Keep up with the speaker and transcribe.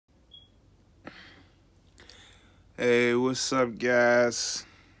Hey, what's up, guys?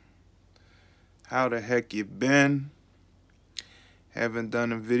 How the heck you been? Haven't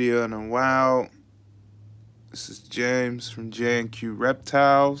done a video in a while. This is James from J&Q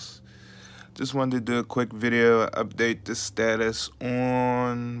Reptiles. Just wanted to do a quick video, update the status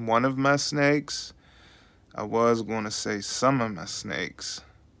on one of my snakes. I was going to say some of my snakes,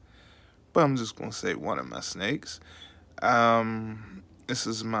 but I'm just going to say one of my snakes. This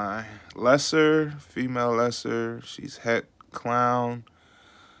is my lesser, female lesser. She's het clown.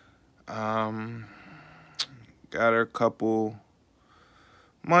 Got her a couple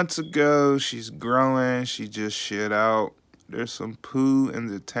months ago. She's growing. She just shit out. There's some poo in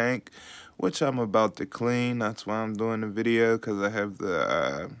the tank, which I'm about to clean. That's why I'm doing the video, because I have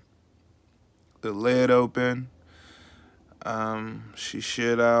the lid open. She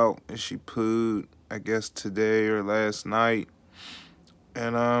shit out and she pooed, I guess today or last night.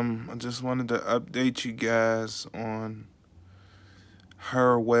 And I just wanted to update you guys on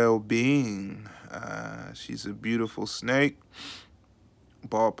her well-being. She's a beautiful snake,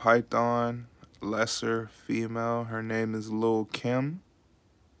 ball python, lesser female. Her name is Lil Kim.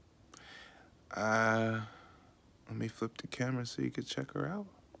 Let me flip the camera so you can check her out.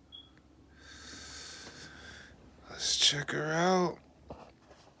 Let's check her out.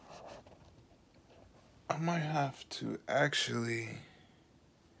 I might have to actually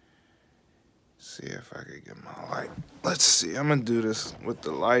see if I could get my light. Let's see. I'm gonna do this with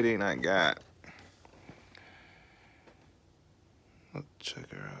the lighting I got. Let's check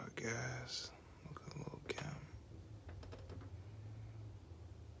her out, guys. Look at Lil Kim.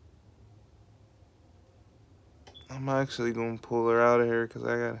 I'm actually gonna pull her out of here because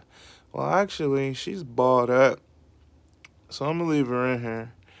I gotta. Well, actually, she's balled up, so I'm gonna leave her in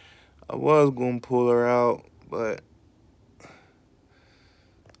here. I was gonna pull her out, but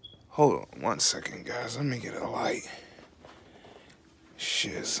hold on 1 second, guys. Let me get a light.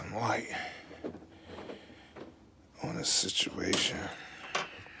 Shed some light on the situation.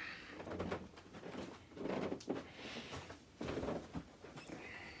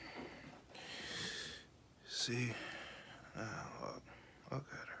 See? Look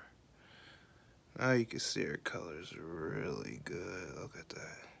at her. Now you can see her colors really good. Look at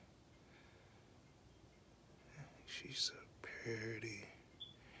that. She's so pretty.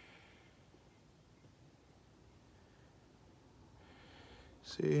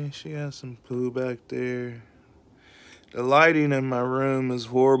 See, she has some poo back there. The lighting in my room is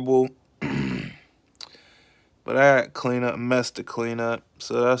horrible. But I got mess to clean up.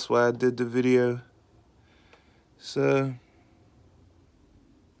 So that's why I did the video. So,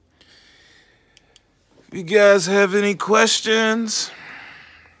 if you guys have any questions,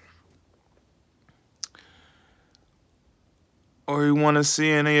 or you want to see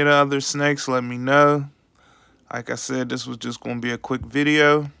any of the other snakes, let me know. Like I said, this was just going to be a quick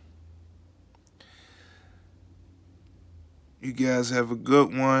video. You guys have a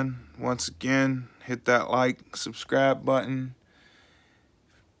good one. Once again, hit that like, subscribe button.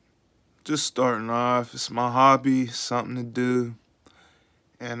 Just starting off. It's my hobby, something to do.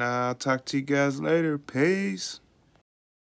 And I'll talk to you guys later. Peace.